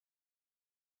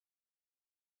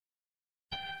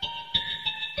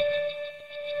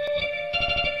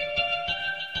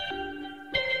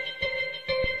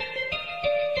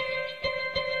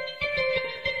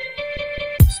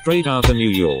Straight outta New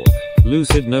York.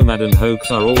 Lucid, Nomad and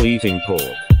Hoax are all eating pork.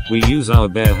 We use our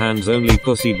bare hands, only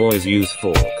pussy boys use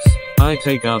forks. I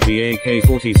take out the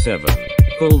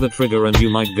AK-47. Pull the trigger and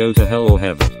you might go to hell or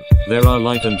heaven. There are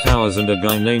light and towers and a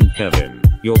guy named Kevin.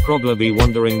 You're probably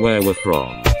wondering where we're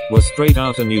from. We're straight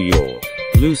outta New York.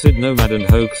 Lucid, Nomad and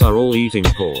Hoax are all eating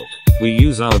pork. We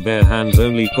use our bare hands,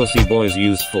 only pussy boys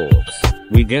use forks.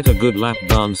 We get a good lap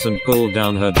dance and pull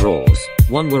down her drawers.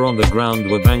 When we're on the ground,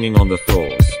 we're banging on the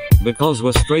floors. Because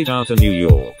we're straight outta New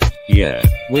York. Yeah,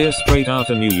 we're straight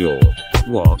outta New York.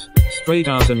 What? Straight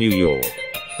outta New York.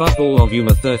 Fuck all of you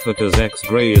motherfuckers, X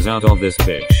Gray is out of this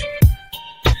bitch.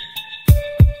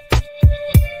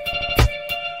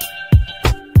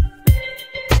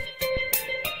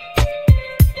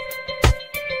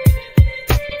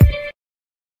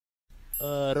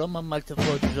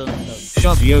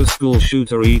 Shut yo school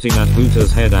shooter eating at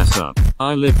Hooters head ass up.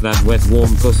 I lick that wet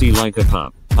warm pussy like a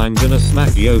pup. I'm gonna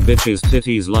smack yo bitch's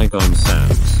titties like I'm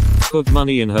Sans. Put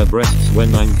money in her breasts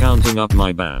when I'm counting up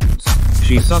my bands.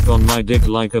 She suck on my dick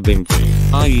like a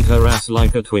binky. I eat her ass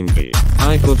like a Twinkie.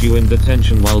 I put you in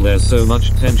detention while there's so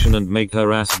much tension and make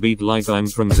her ass beat like I'm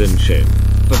from Zin Chin.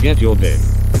 Forget your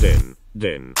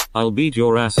din. I'll beat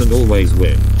your ass and always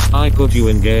win. I put you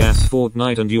in gay ass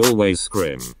Fortnite and you always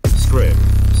scrim.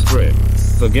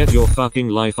 Forget your fucking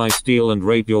life, I steal and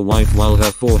rape your wife while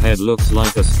her forehead looks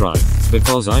like a stripe.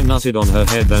 Because I nutted on her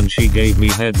head and she gave me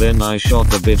head, then I shot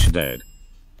the bitch dead.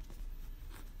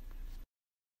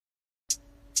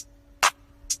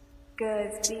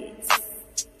 Good beats.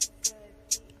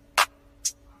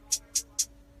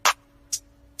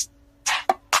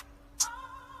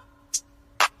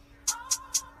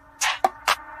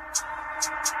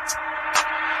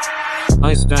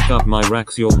 I stack up my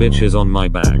racks, your bitch is on my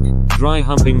back. Dry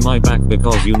humping my back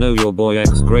because you know your boy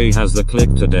X Gray has the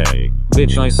click today.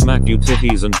 Bitch, I smack you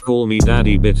titties and call me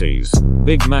daddy bitties.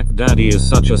 Big Mac daddy is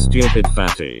such a stupid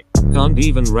fatty. Can't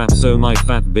even rap, so my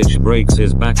fat bitch breaks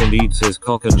his back and eats his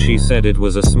cock, and she said it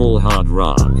was a small hard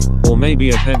rock. Or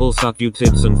maybe a pebble, suck you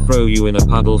tits and throw you in a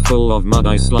puddle full of mud.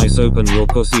 I slice open your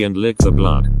pussy and lick the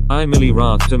blood. I milli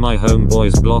rock to my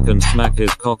homeboy's block and smacked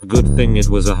his cock, good thing it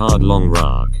was a hard long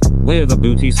rock. We're the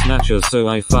booty snatchers, so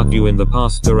I fuck you in the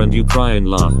pasture and you cry in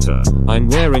laughter. I'm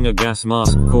wearing a gas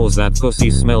mask cause that pussy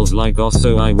smells like os,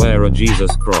 so I wear a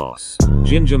Jesus cross.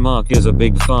 Ginger Mark is a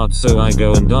big fart, so I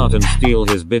go and dart and steal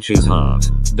his bitch's heart.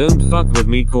 Don't fuck with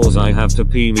me cause I have to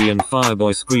pee, me and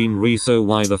Fireboy scream re, so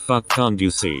why the fuck can't you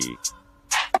see?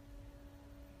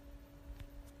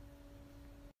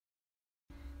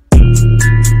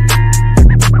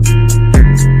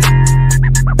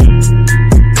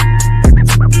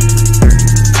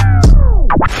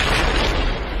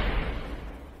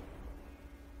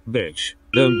 Bitch,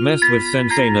 don't mess with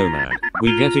Sensei Nomad.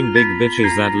 We getting big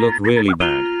bitches that look really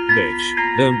bad.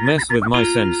 Bitch, don't mess with my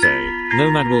sensei.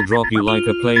 Nomad will drop you like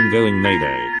a plane going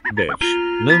mayday.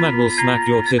 Bitch, Nomad will smack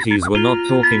your titties. We're not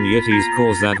talking yitties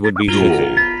cause that would be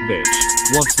shitty. Bitch,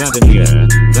 what's that in the air?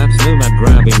 That's Nomad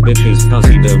grabbing bitches cause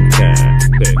he don't care.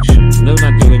 Bitch,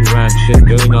 Nomad doing rad shit,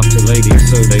 going up to ladies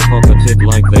so they pop a tit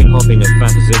like they popping a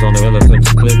fat zit on a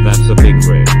elephant's clit, that's a big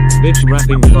rib. Bitch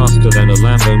rapping faster than a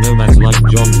Lambo, Nomad's like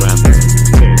John Rambo.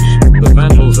 Bitch, the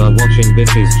Vandals are watching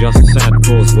bitches just sad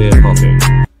cause we're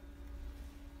popping.